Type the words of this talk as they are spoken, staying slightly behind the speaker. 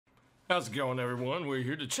How's it going, everyone? We're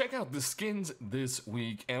here to check out the skins this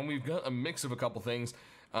week, and we've got a mix of a couple things.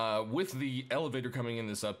 With the elevator coming in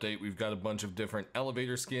this update, we've got a bunch of different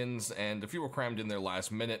elevator skins, and a few were crammed in there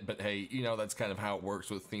last minute, but hey, you know, that's kind of how it works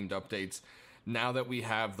with themed updates. Now that we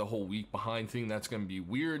have the whole week behind thing, that's going to be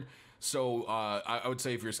weird. So I would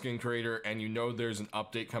say if you're a skin creator and you know there's an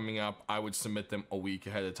update coming up, I would submit them a week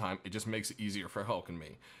ahead of time. It just makes it easier for Hulk and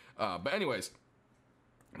me. But anyways,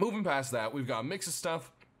 moving past that, we've got a mix of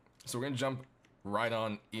stuff. So we're going to jump right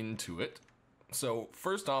on into it. So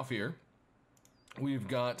first off here, we've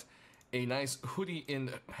got a nice hoodie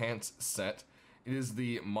and pants set. It is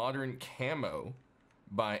the Modern Camo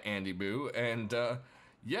by Andy Boo. And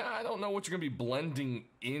yeah, I don't know what you're going to be blending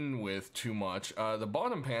in with too much. The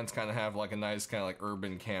bottom pants kind of have like a nice kind of like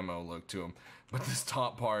urban camo look to them. But this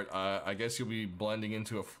top part, I guess you'll be blending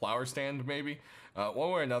into a flower stand maybe. One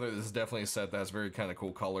way or another, this is definitely a set that has very kind of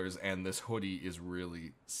cool colors, and this hoodie is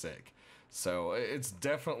really sick. So it's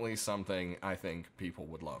definitely something I think people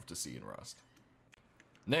would love to see in Rust.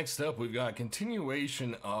 Next up, we've got a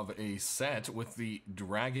continuation of a set with the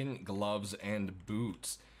dragon gloves and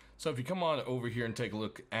boots. So if you come on over here and take a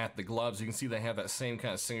look at the gloves, you can see they have that same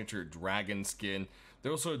kind of signature dragon skin.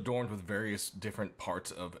 They're also adorned with various different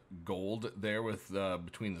parts of gold there with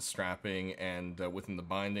between the strapping and within the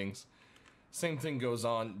bindings. Same thing goes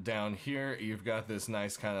on down here. You've got this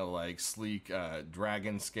nice kind of like sleek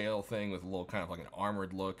dragon scale thing with a little kind of like an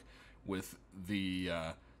armored look with the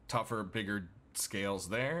tougher, bigger scales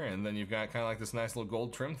there. And then you've got kind of like this nice little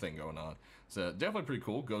gold trim thing going on. So definitely pretty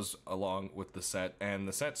cool. Goes along with the set. And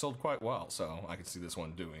the set sold quite well. So I can see this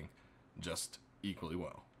one doing just equally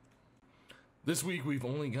well. This week we've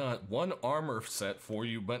only got one armor set for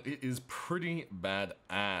you, but it is pretty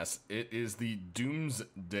badass. It is the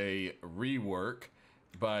Doomsday rework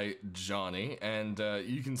by Johnny, and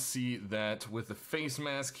you can see that with the face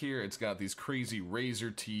mask here, it's got these crazy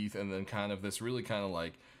razor teeth and then kind of this really kind of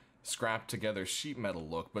like scrapped together sheet metal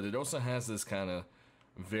look, but it also has this kind of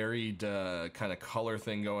varied kind of color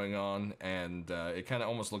thing going on, and it kind of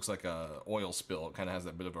almost looks like a oil spill. It kind of has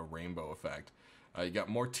that bit of a rainbow effect. You got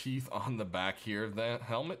more teeth on the back here of the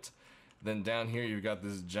helmet. Then down here you've got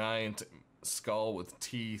this giant skull with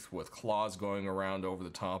teeth with claws going around over the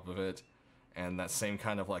top of it. And that same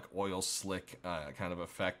kind of like oil slick kind of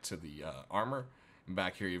effect to the armor. And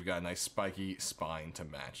back here you've got a nice spiky spine to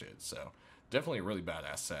match it. So definitely a really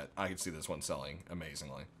badass set. I can see this one selling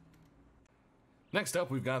amazingly. Next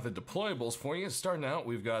up we've got the deployables for you. Starting out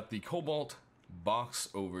we've got the Cobalt box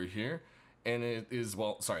over here. And it is,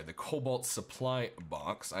 well, sorry, the Cobalt supply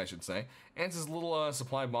box, I should say. And it's this little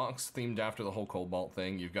supply box themed after the whole Cobalt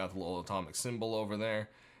thing. You've got the little atomic symbol over there.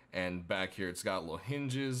 And back here it's got little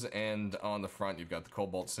hinges. And on the front you've got the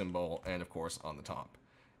Cobalt symbol. And of course on the top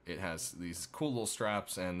it has these cool little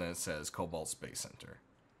straps. And then it says Cobalt Space Center.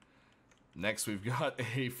 Next we've got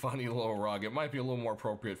a funny little rug. It might be a little more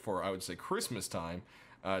appropriate for, I would say, Christmas time.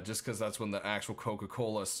 Just because that's when the actual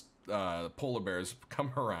Coca-Cola polar bears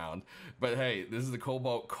come around. But hey, this is the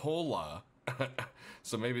Cobalt Cola.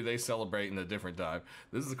 So maybe they celebrate in a different time.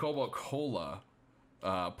 This is the Cobalt Cola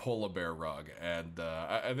polar bear rug, and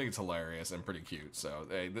I think it's hilarious and pretty cute. So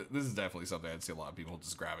hey, this is definitely something I'd see a lot of people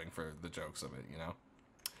just grabbing for the jokes of it, you know.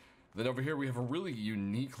 Then over here we have a really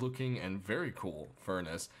unique looking and very cool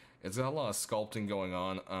furnace. It's got a lot of sculpting going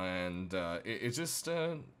on, and it just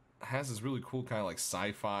has this really cool kind of like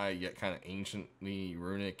sci-fi yet kind of anciently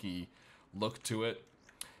runic-y look to it.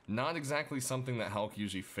 Not exactly something that Hulk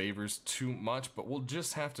usually favors too much, but we'll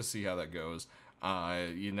just have to see how that goes.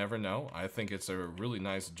 You never know. I think it's a really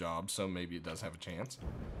nice job, so maybe it does have a chance.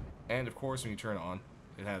 And of course when you turn it on,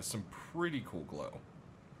 it has some pretty cool glow,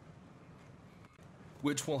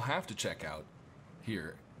 which we'll have to check out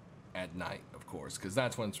here at night, of course, because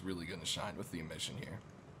that's when it's really going to shine with the emission here.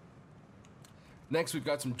 Next, we've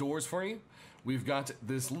got some doors for you. We've got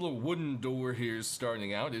this little wooden door here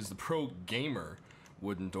starting out. Is the Pro Gamer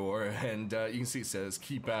wooden door. And you can see it says,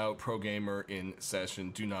 keep out, Pro Gamer in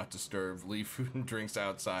session, do not disturb, leave food and drinks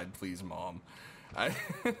outside, please, Mom.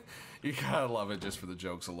 You gotta love it just for the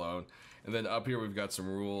jokes alone. And then up here we've got some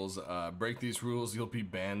rules. Break these rules, you'll be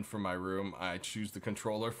banned from my room. I choose the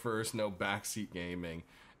controller first, no backseat gaming.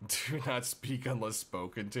 Do not speak unless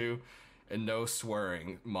spoken to. And no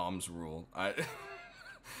swearing, Mom's rule.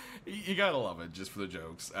 You gotta love it just for the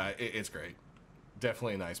jokes. It's great.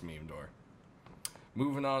 Definitely a nice meme door.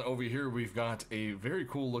 Moving on over here, we've got a very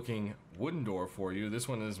cool looking wooden door for you. This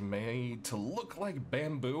one is made to look like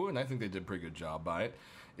bamboo, and I think they did a pretty good job by it.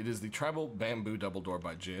 It is the Tribal Bamboo Double Door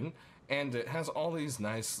by Jin, And it has all these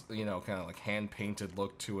nice, you know, kind of like hand-painted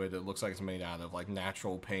look to it. It looks like it's made out of like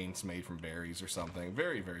natural paints made from berries or something.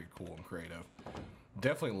 Very, very cool and creative.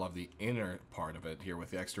 Definitely love the inner part of it here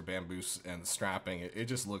with the extra bamboos and the strapping. It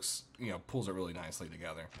just looks, you know, pulls it really nicely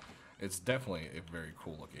together. It's definitely a very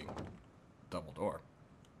cool looking double door.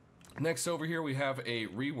 Next over here we have a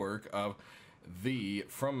rework of the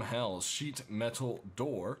From Hell sheet metal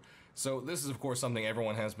door. So this is of course something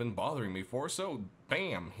everyone has been bothering me for, so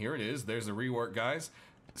bam, here it is. There's a rework, guys.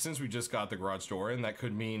 Since we just got the garage door in, that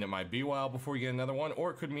could mean it might be a while before you get another one,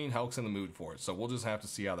 or it could mean Hulk's in the mood for it. So we'll just have to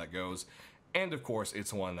see how that goes. And of course,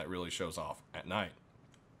 it's one that really shows off at night.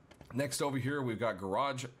 Next over here, we've got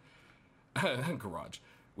garage.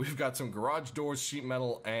 We've got some garage doors, sheet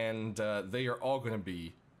metal, and they are all going to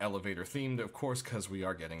be elevator themed, of course, because we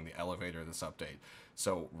are getting the elevator this update.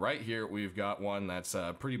 So right here, we've got one that's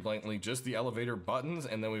pretty blatantly just the elevator buttons,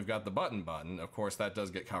 and then we've got the button. Of course, that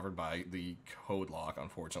does get covered by the code lock,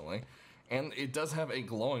 unfortunately. And it does have a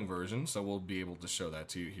glowing version, so we'll be able to show that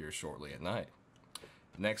to you here shortly at night.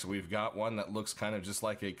 Next, we've got one that looks kind of just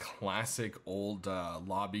like a classic old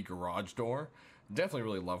lobby garage door. Definitely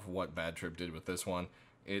really love what Bad Trip did with this one.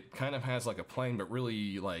 It kind of has like a plain but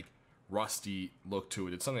really like rusty look to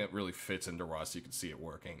it. It's something that really fits into rust. You can see it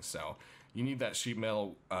working. So you need that sheet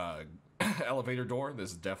metal elevator door.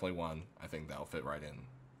 This is definitely one I think that'll fit right in.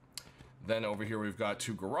 Then over here we've got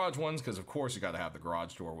two garage ones because of course you got to have the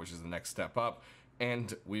garage door, which is the next step up.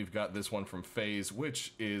 And we've got this one from FaZe,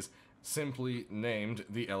 which is simply named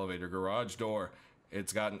the elevator garage door.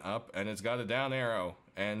 It's got an up and it's got a down arrow,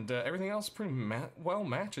 and everything else pretty well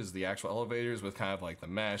matches the actual elevators with kind of like the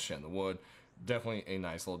mesh and the wood. Definitely a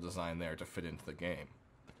nice little design there to fit into the game.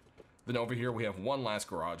 Then over here we have one last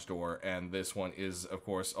garage door, and this one is of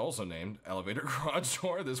course also named elevator garage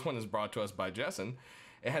door. This one is brought to us by Jessen.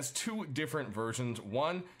 It has two different versions.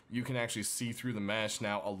 One, you can actually see through the mesh.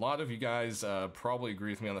 Now, a lot of you guys probably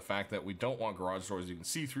agree with me on the fact that we don't want garage doors you can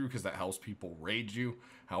see through because that helps people raid you.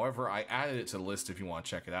 However, I added it to the list if you want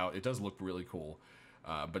to check it out. It does look really cool.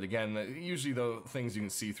 But again, usually the things you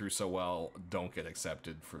can see through so well don't get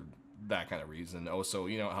accepted for that kind of reason. Oh, so,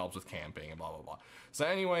 you know, it helps with camping and blah, blah, blah. So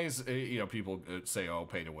anyways, you know, people say, oh,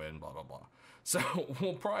 pay to win, blah, blah, blah. So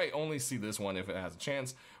we'll probably only see this one if it has a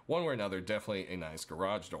chance. One way or another, definitely a nice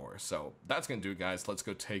garage door. So that's going to do it, guys. Let's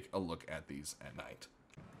go take a look at these at night.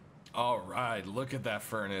 All right, look at that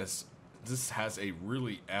furnace. This has a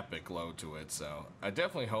really epic glow to it, so I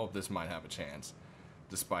definitely hope this might have a chance,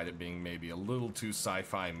 despite it being maybe a little too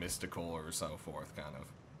sci-fi mystical or so forth, kind of.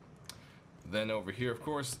 Then over here, of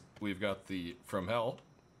course, we've got the From Hell.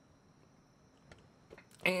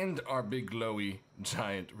 And our big glowy,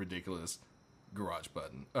 giant, ridiculous garage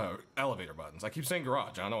button, elevator buttons. I keep saying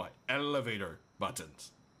garage, I don't know why. Elevator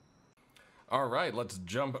buttons. All right, let's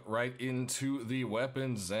jump right into the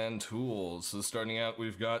weapons and tools. So starting out,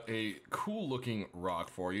 we've got a cool looking rock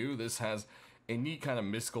for you. This has a neat kind of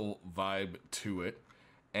mystical vibe to it.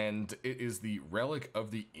 And it is the Relic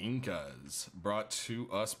of the Incas, brought to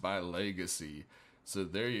us by Legacy. So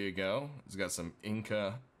there you go. It's got some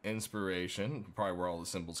Inca inspiration, probably where all the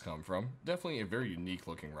symbols come from. Definitely a very unique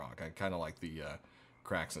looking rock. I kind of like the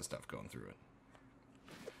cracks and stuff going through it.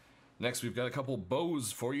 Next, we've got a couple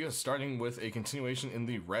bows for you, starting with a continuation in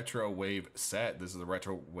the Retrowave set. This is the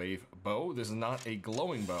Retrowave bow. This is not a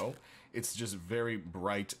glowing bow. It's just very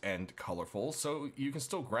bright and colorful, so you can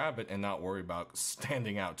still grab it and not worry about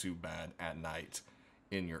standing out too bad at night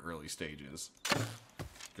in your early stages.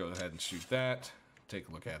 Go ahead and shoot that. Take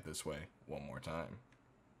a look at it this way one more time.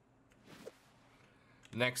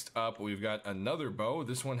 Next up, we've got another bow.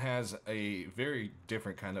 This one has a very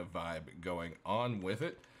different kind of vibe going on with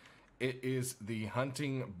it. It is the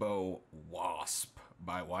Hunting Bow Wasp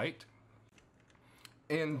by White.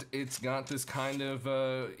 And it's got this kind of,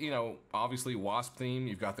 you know, obviously wasp theme.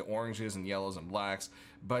 You've got the oranges and yellows and blacks,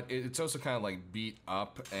 but it's also kind of like beat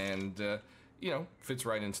up and, you know, fits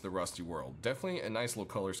right into the rusty world. Definitely a nice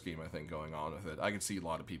little color scheme, I think, going on with it. I could see a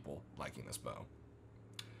lot of people liking this bow.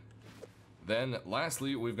 Then,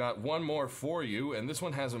 lastly, we've got one more for you, and this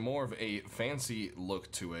one has more of a fancy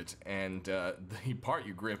look to it, and the part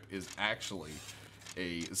you grip is actually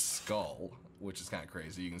a skull, which is kind of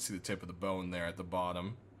crazy. You can see the tip of the bone there at the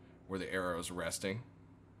bottom, where the arrow is resting.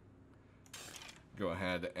 Go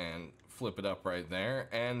ahead and flip it up right there,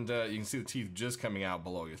 and you can see the teeth just coming out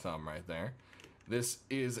below your thumb right there. This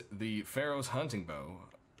is the Pharaoh's Hunting Bow,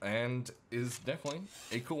 and is definitely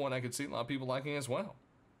a cool one I could see a lot of people liking as well.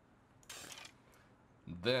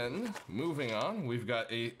 Then, moving on, we've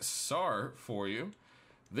got a SAR for you.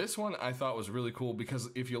 This one I thought was really cool because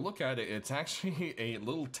if you look at it, it's actually a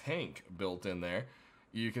little tank built in there.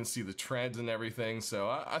 You can see the treads and everything, so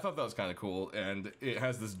I thought that was kind of cool. And it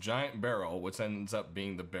has this giant barrel, which ends up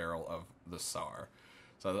being the barrel of the SAR.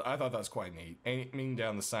 So I thought that was quite neat. Aiming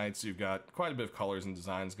down the sights, you've got quite a bit of colors and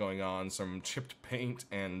designs going on, some chipped paint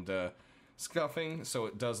and scuffing, so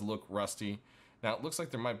it does look rusty. Now it looks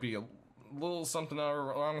like there might be a little something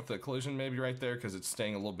wrong with the collision maybe right there, because it's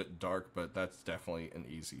staying a little bit dark, but that's definitely an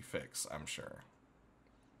easy fix, I'm sure.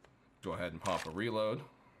 Go ahead and pop a reload.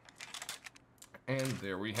 And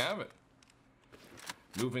there we have it.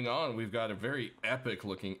 Moving on, we've got a very epic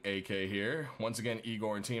looking AK here. Once again,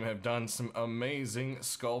 Igor and team have done some amazing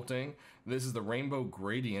sculpting. This is the Rainbow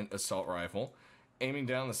Gradient Assault Rifle. Aiming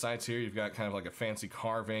down the sights here, you've got kind of like a fancy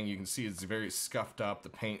carving. You can see it's very scuffed up. The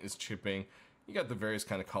paint is chipping. You got the various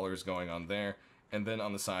kind of colors going on there. And then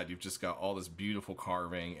on the side, you've just got all this beautiful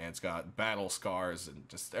carving, and it's got battle scars and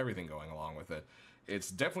just everything going along with it.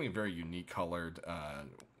 It's definitely a very unique colored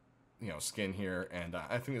skin here, and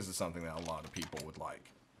I think this is something that a lot of people would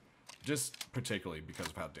like, just particularly because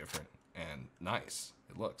of how different and nice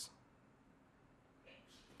it looks.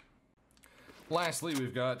 Lastly,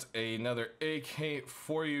 we've got another AK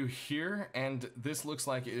for you here, and this looks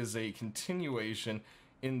like it is a continuation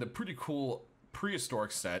in the pretty cool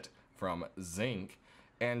prehistoric set from Zinc.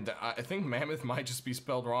 And I think mammoth might just be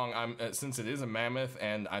spelled wrong. Since it is a mammoth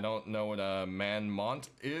and I don't know what a manmont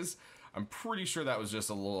is, I'm pretty sure that was just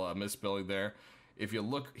a little misspelling there. If you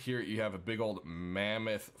look here, you have a big old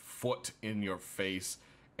mammoth foot in your face,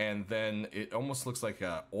 and then it almost looks like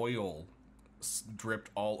oil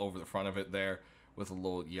dripped all over the front of it there with a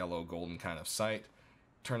little yellow golden kind of sight.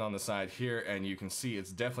 Turn on the side here, and you can see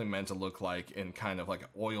it's definitely meant to look like in kind of like an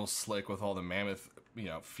oil slick with all the mammoth,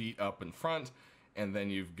 feet up in front, and then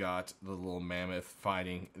you've got the little mammoth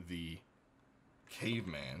fighting the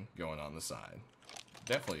caveman going on the side.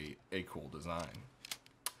 Definitely a cool design.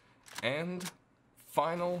 And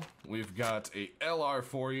final, we've got a LR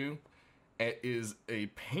for you. It is a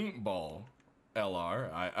paintball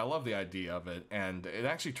LR. I love the idea of it, and it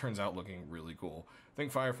actually turns out looking really cool. I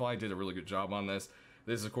think Firefly did a really good job on this.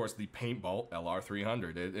 This is, of course, the Paintball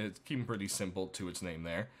LR300. It's keeping pretty simple to its name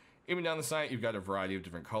there. Even down the sight, you've got a variety of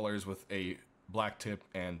different colors with a black tip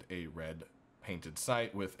and a red painted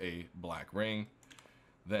sight with a black ring.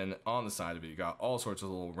 Then on the side of it, you got all sorts of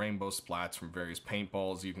little rainbow splats from various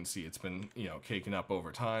paintballs. You can see it's been, caking up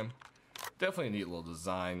over time. Definitely a neat little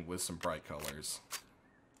design with some bright colors.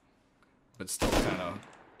 But still kind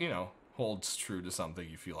of, holds true to something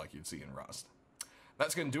you feel like you'd see in Rust.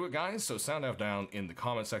 That's going to do it, guys. So sound out down in the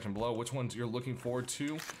comment section below which ones you're looking forward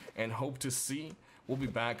to and hope to see. We'll be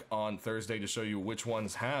back on Thursday to show you which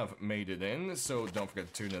ones have made it in. So don't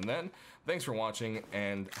forget to tune in then. Thanks for watching,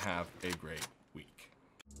 and have a great